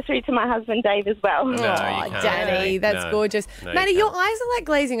anniversary to my husband, Dave, as well? No, you can't. Danny, that's gorgeous. No, you Maddie, your eyes are like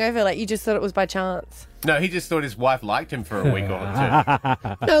glazing over, like you just thought it was by chance. No, he just thought his wife liked him for a week or 2.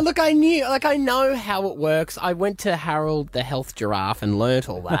 No, look, I know how it works. I went to Harold the Health Giraffe and learnt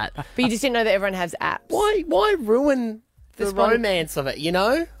all that. But you just didn't know that everyone has apps. Why ruin the romance of it,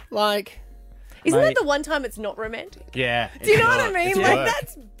 Like... Isn't that the one time it's not romantic? Yeah. Do you know what I mean? It's Like, work.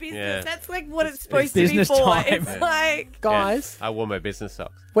 that's business. Yeah. That's like what it's supposed to be business for. time. It's like... Guys, I wore my business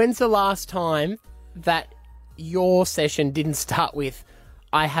socks. when's the last time that your session didn't start with,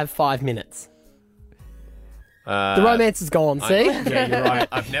 I have 5 minutes? The romance is gone, see? Yeah, you're right.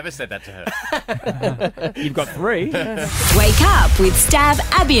 I've never said that to her. You've got 3. Wake up with Stav,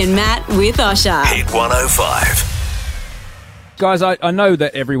 Abby and Matt with Osher. Hit 105. Guys, I know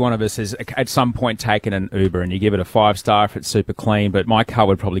that every one of us has at some point taken an Uber and you give it a 5-star if it's super clean, but my car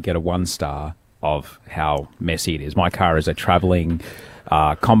would probably get a 1-star of how messy it is. My car is a travelling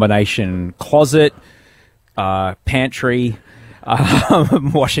combination closet, pantry,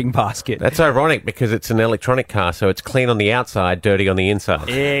 washing basket. That's ironic because it's an electronic car, so it's clean on the outside, dirty on the inside.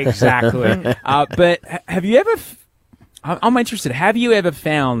 Exactly. But have you ever... I'm interested. Have you ever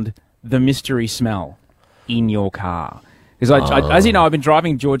found the mystery smell in your car? Because as you know, I've been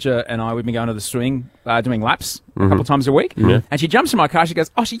driving Georgia and we've been going to the swing, doing laps a couple of times a week. Yeah. And she jumps in my car. She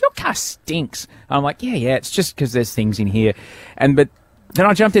goes, "Oh, your car stinks." And I'm like, yeah, it's just because there's things in here. But then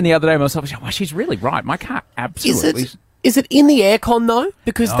I jumped in the other day myself. I said, well, she's really right. My car absolutely. Is it in the aircon though?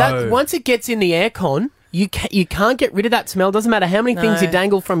 Because No. that once it gets in the aircon, you can't get rid of that smell. Doesn't matter how many things No. you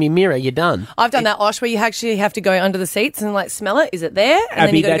dangle from your mirror, you're done. I've done that, Osh, where you actually have to go under the seats and like smell it. Is it there? And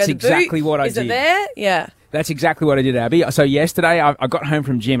Abby, then you gotta that's go to the boot. exactly what I Is it did. there? Yeah. That's exactly what I did, Abby. So yesterday I got home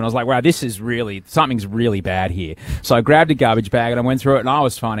from gym and I was like, wow, something's really bad here. So I grabbed a garbage bag and I went through it and I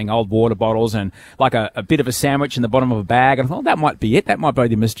was finding old water bottles and like a bit of a sandwich in the bottom of a bag. And I thought, that might be it. That might be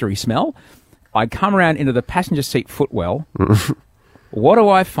the mystery smell. I come around into the passenger seat footwell. What do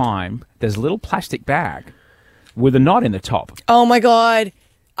I find? There's a little plastic bag with a knot in the top. Oh, my God.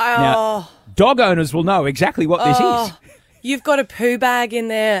 Now, dog owners will know exactly what this is. You've got a poo bag in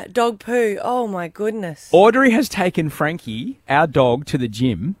there. Dog poo. Oh, my goodness. Audrey has taken Frankie, our dog, to the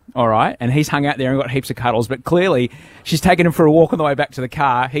gym, all right, and he's hung out there and got heaps of cuddles, but clearly she's taken him for a walk on the way back to the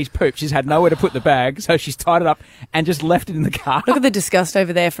car. He's pooped. She's had nowhere to put the bag, so she's tied it up and just left it in the car. Look at the disgust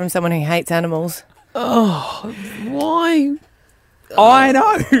over there from someone who hates animals. Oh, why? I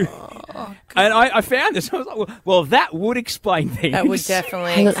know. And I found this. I was like, well, that would explain things. That would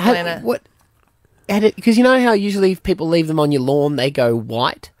definitely explain it. What? Because you know how usually if people leave them on your lawn, they go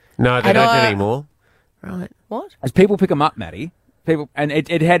white? No, they don't do it anymore. Right. What? As people pick them up, Maddie. And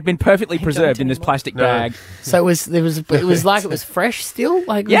it had been perfectly preserved in this plastic bag. So it was like it was fresh still?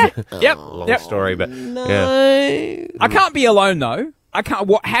 Like Yeah. Yep. Long story, but No. yeah. I can't be alone, though.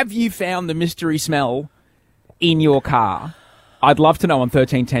 What have you found the mystery smell in your car? I'd love to know on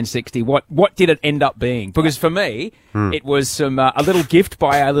 131060 what did it end up being? Because for me, it was some a little gift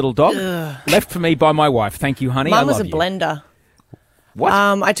by our little dog, left for me by my wife. Thank you, honey. Mine I was love a you. blender. What?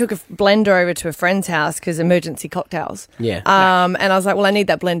 I took a blender over to a friend's house because emergency cocktails. Yeah. And I was like, well, I need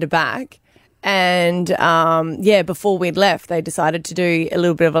that blender back. And, before we'd left, they decided to do a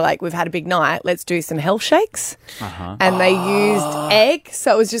little bit of we've had a big night, let's do some health shakes. Uh-huh. And they used egg.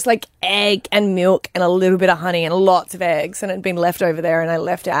 So it was just like egg and milk and a little bit of honey and lots of eggs. And it had been left over there and I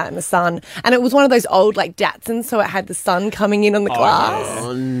left it out in the sun. And it was one of those old Datsuns, so it had the sun coming in on the glass.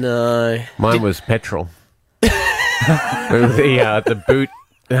 Oh, no. Mine was petrol. The boot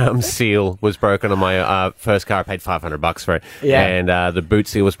seal was broken on my first car. I paid $500 for it. Yeah. And the boot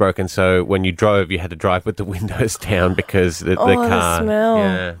seal was broken, so when you drove, you had to drive with the windows down because the car... the smell.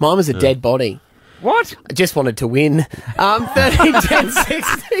 Yeah. Mine was a dead body. What? I just wanted to win. 13, 10,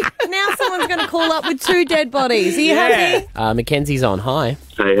 60. Now someone's going to call up with 2 dead bodies. Are you happy? Mackenzie's on. Hi.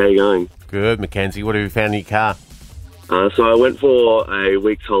 Hey, how you going? Good, Mackenzie. What have you found in your car? So I went for a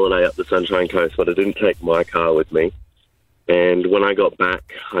week's holiday up the Sunshine Coast, but I didn't take my car with me. And when I got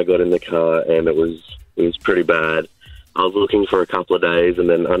back, I got in the car and it was pretty bad. I was looking for a couple of days, and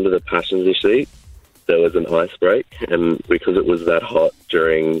then under the passenger seat, there was an ice break. And because it was that hot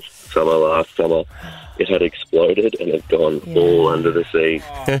during last summer, it had exploded and had gone all under the seat,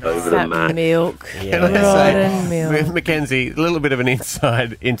 over the mat. Milk. Rotten milk. Mackenzie, a little bit of an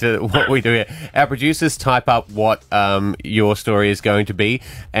insight into what we do here. Our producers type up what your story is going to be,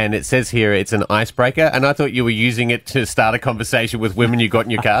 and it says here it's an icebreaker, and I thought you were using it to start a conversation with women you got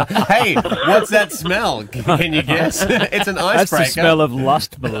in your car. Hey, what's that smell? Can you guess? It's an icebreaker. That's the smell of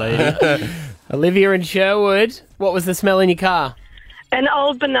lust, believe. Olivia in Sherwood, what was the smell in your car? An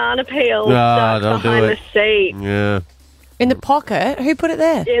old banana peel don't stuck do behind it. the seat. Yeah. In the pocket? Who put it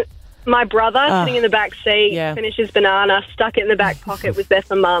there? My brother, sitting in the back seat, finished his banana, stuck it in the back pocket, was there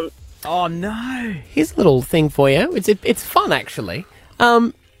for months. Oh, no. Here's a little thing for you. It's fun, actually.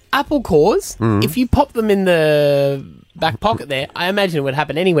 Apple cores, if you pop them in the back pocket there, I imagine it would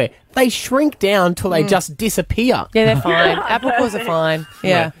happen anywhere. They shrink down till they just disappear. Yeah, they're fine. Apple cores are fine.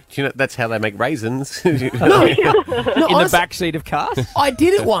 Yeah. Do you know that's how they make raisins? No, In the back seat of cars? I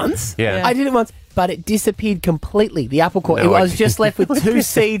did it once. Yeah. I did it once, but it disappeared completely, the apple core. No, I was just left with 2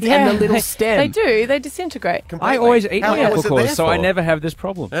 seeds and the little stem. They do. They disintegrate. I always eat How my long apple was it cores, there so I for? never have this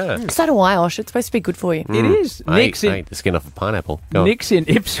problem. So do I, Osh. It's supposed to be good for you. It is. I Nick's ate the skin off a pineapple. Go on. Nick's in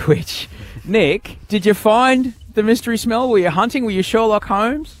Ipswich. Nick, did you find the mystery smell? Were you hunting? Were you Sherlock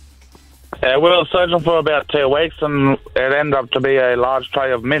Holmes? Yeah, we were searching for about 2 weeks, and it ended up to be a large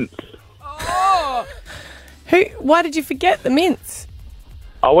tray of mints. Oh! Why did you forget the mints?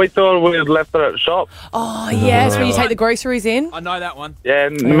 Oh, we thought we had left it at the shop. Oh, yes, when you take the groceries in. I know that one. Yeah,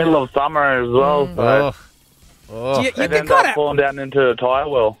 in the middle of summer as well. So You it ended up falling down into a tyre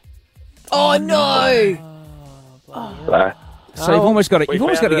well. Oh, no. So you've almost got to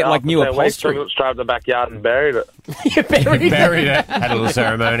get like new upholstery. We straight up the backyard and buried it. You Buried it. Had a little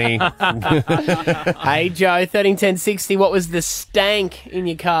ceremony. Hey, Joe, 131060, what was the stank in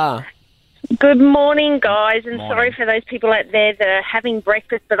your car? Good morning, guys, and sorry for those people out there that are having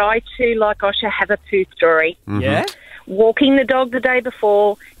breakfast, but I too, like Osher, have a poo story. Yeah? Walking the dog the day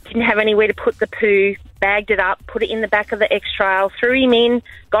before, didn't have anywhere to put the poo, bagged it up, put it in the back of the X-Trail, threw him in,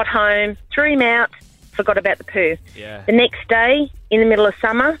 got home, threw him out, forgot about the poo. Yeah. The next day, in the middle of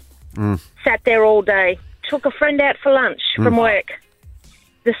summer, sat there all day, took a friend out for lunch from work.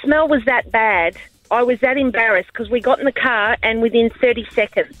 The smell was that bad. I was that embarrassed because we got in the car and within 30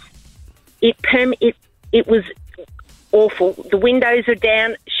 seconds, it was awful. The windows are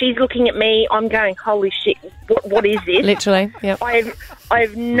down. She's looking at me. I'm going, holy shit, what is this? Literally, yep. I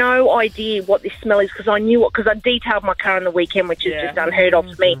have no idea what this smell is because I knew it because I detailed my car on the weekend, which is just unheard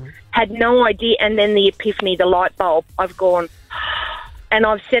of for me. Had no idea. And then the epiphany, the light bulb, I've gone, and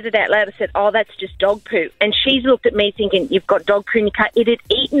I've said it out loud. I said, oh, that's just dog poo. And she's looked at me thinking, you've got dog poo in your car. It had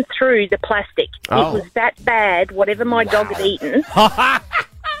eaten through the plastic. Oh. It was that bad, whatever my dog had eaten.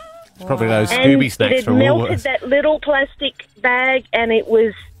 It's probably those And Scooby snacks it had from melted Woolworths. that little plastic bag, and it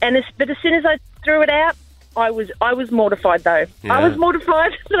was. But as soon as I threw it out, I was mortified though. Yeah. I was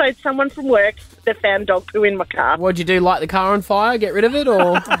mortified that I had someone from work that found dog poo in my car. What'd you do? Light the car on fire? Get rid of it,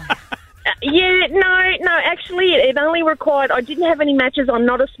 or? Yeah, no. Actually, it only required. I didn't have any matches. I'm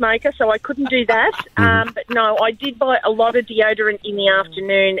not a smoker, so I couldn't do that. But no, I did buy a lot of deodorant in the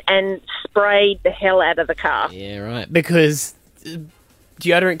afternoon and sprayed the hell out of the car. Yeah, right. Because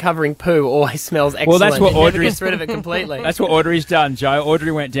deodorant covering poo always smells excellent. Well, that's what It never Audrey gets rid of it completely. That's what Audrey's done, Joe.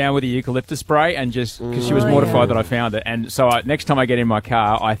 Audrey went down with a eucalyptus spray and just because she was mortified that I found it, and so next time I get in my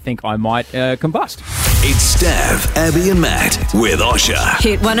car, I think I might combust. It's Stav, Abby and Matt with Osher.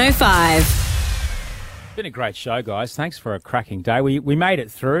 Hit 105. Been a great show, guys. Thanks for a cracking day. We made it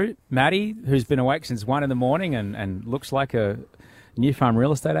through. Maddie, who's been awake since 1 a.m. and looks like a New Farm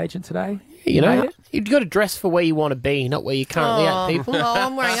real estate agent today. You know, you've got to dress for where you want to be, not where you're currently at, people. Oh,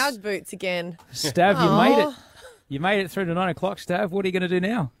 I'm wearing Ugg boots again. Stav, you made it. You made it through to 9 o'clock, Stav. What are you going to do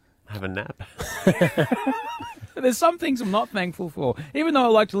now? Have a nap. There's some things I'm not thankful for. Even though I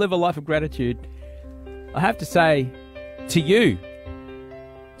like to live a life of gratitude, I have to say to you,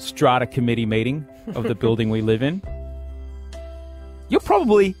 strata committee meeting of the building we live in, you're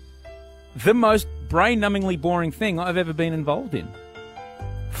probably the most brain-numbingly boring thing I've ever been involved in.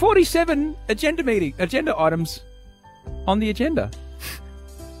 47 agenda items on the agenda.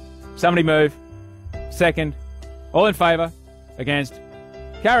 Somebody move. Second. All in favour. Against.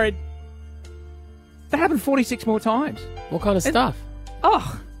 Carried. That happened 46 more times. What kind of stuff?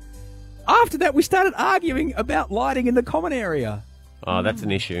 After that, we started arguing about lighting in the common area. Oh, that's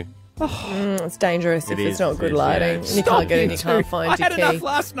an issue. It's dangerous if it's not good yeah. lighting. And you can't get in, you can't find your I key. had enough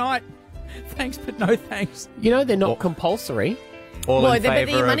last night. Thanks, but no thanks. You know, they're not compulsory. All Well, in but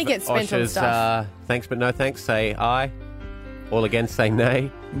favour your money of gets spent on Osher's, stuff. thanks but no thanks, say aye. All against, say nay.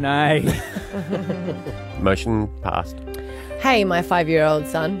 Nay. Motion passed. Hey, my 5-year-old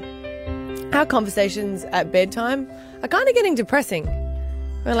son. Our conversations at bedtime are kind of getting depressing.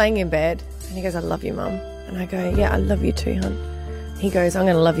 We're laying in bed, and he goes, I love you, Mum. And I go, yeah, I love you too, hon. He goes, I'm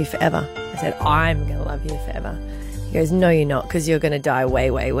going to love you forever. I said, I'm going to love you forever. He goes, no, you're not, because you're going to die way,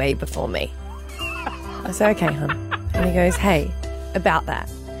 way, way before me. I said, okay, hon. And he goes, hey, about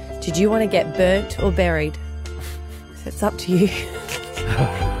that, did you want to get burnt or buried? I said, it's up to you.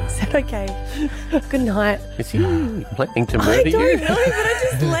 I said, okay. Good night. Is he planning to I murder you? don't know, but I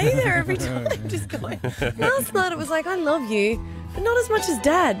just lay there every time, just going. Last night it was like, I love you, but not as much as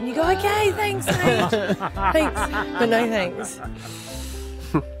Dad. And you go, okay, thanks, mate. Thanks, but no thanks.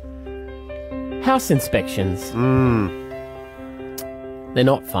 House inspections. They're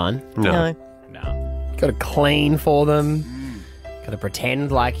not fun. No. Got to clean for them. Got to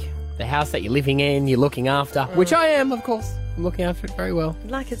pretend like the house that you're living in, you're looking after, which I am, of course. I'm looking after it very well.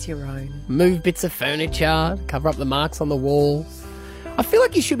 Like it's your own. Move bits of furniture, cover up the marks on the walls. I feel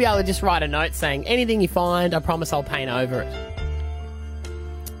like you should be able to just write a note saying, anything you find, I promise I'll paint over it.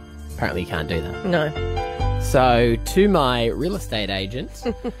 Apparently you can't do that. No. So, to my real estate agent,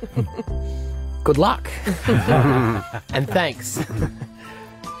 good luck. And thanks.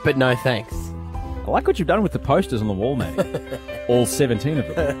 But no thanks. I like what you've done with the posters on the wall, Matty. All 17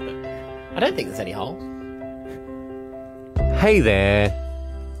 of them. I don't think there's any holes. Hey there.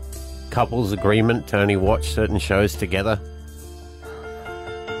 Couples agreement to only watch certain shows together.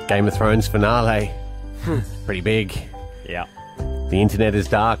 Game of Thrones finale. Pretty big. Yeah. The internet is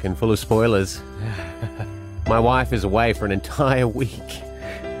dark and full of spoilers. My wife is away for an entire week,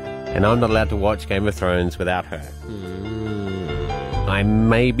 and I'm not allowed to watch Game of Thrones without her. I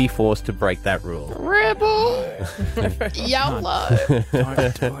may be forced to break that rule. Rebel! YOLO!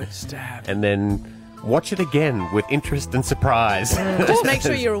 Don't do it, Stav. And then watch it again with interest and surprise. Just make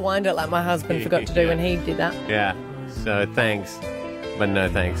sure you rewind it like my husband forgot to do when he did that. Yeah. So thanks, but no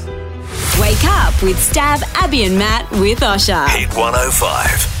thanks. Wake up with Stav, Abby and Matt with Osher. Hit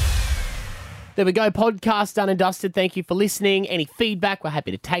 105. There we go. Podcast done and dusted. Thank you for listening. Any feedback, we're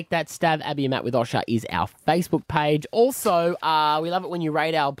happy to take that. Stav, Abby and Matt with Osher is our Facebook page. Also, we love it when you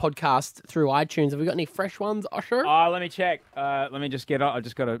rate our podcast through iTunes. Have we got any fresh ones, Osher? Let me check. Let me just get up. I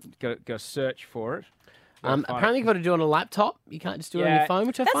just got to go search for it. Apparently you've got to do it on a laptop. You can't just do it on your phone,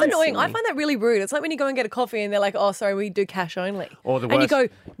 which I That's find annoying. silly. I find that really rude. It's like when you go and get a coffee and they're like, oh, sorry, we do cash only. Or the And you worst- go,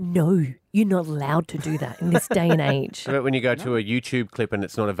 no, you're not allowed to do that in this day and age. But when you go to a YouTube clip and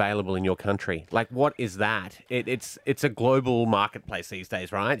it's not available in your country, like what is that? It's a global marketplace these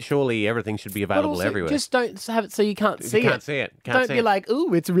days, right? Surely everything should be But available also, everywhere. just don't have it so you can't see it. You can't see it. Can't Don't see be it. like,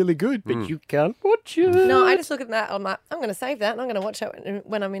 ooh, it's really good, but you can't watch it. No, I just look at that. I'm like, I'm going to save that and I'm going to watch that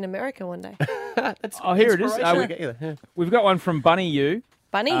when I'm in America one day. Oh, here it is. Yeah. We've got one from Bunny U.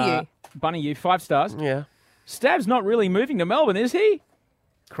 Bunny you. Bunny U, 5 stars. Yeah. Stav's not really moving to Melbourne, is he?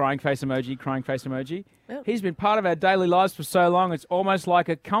 Crying face emoji, crying face emoji. Yep. He's been part of our daily lives for so long, it's almost like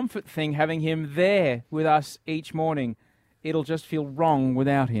a comfort thing having him there with us each morning. It'll just feel wrong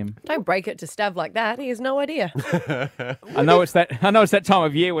without him. Don't break it to Stav like that. He has no idea. I know it's that time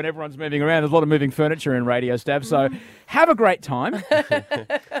of year when everyone's moving around. There's a lot of moving furniture in Radio Stav, so have a great time.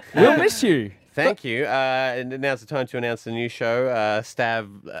 We'll miss you. Thank you. And now's the time to announce the new show.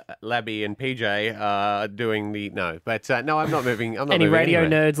 Stav, Labby, and PJ are doing the... No, but no, I'm not moving. I'm not Any moving radio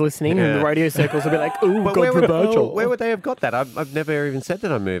anywhere. nerds listening in the radio circles will be like, ooh, But where controversial. would they have got that? I've never even said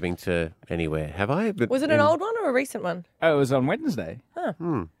that I'm moving to anywhere, have I? But Was it an old one or a recent one? Oh, it was on Wednesday. Huh.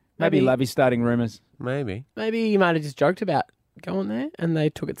 Maybe Labby's starting rumours. Maybe. Maybe you might have just joked about going there and they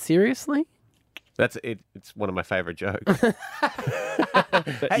took it seriously. That's it. It's one of my favourite jokes. You're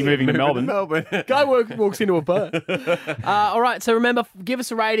moving to Melbourne. Guy walks into a bar. All right, so remember, give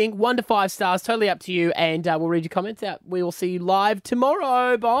us a rating, 1 to 5 stars, totally up to you, and we'll read your comments out. We will see you live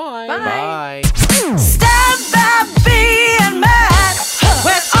tomorrow. Bye. Bye. Stav, Abby, and Matt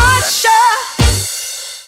with Osher.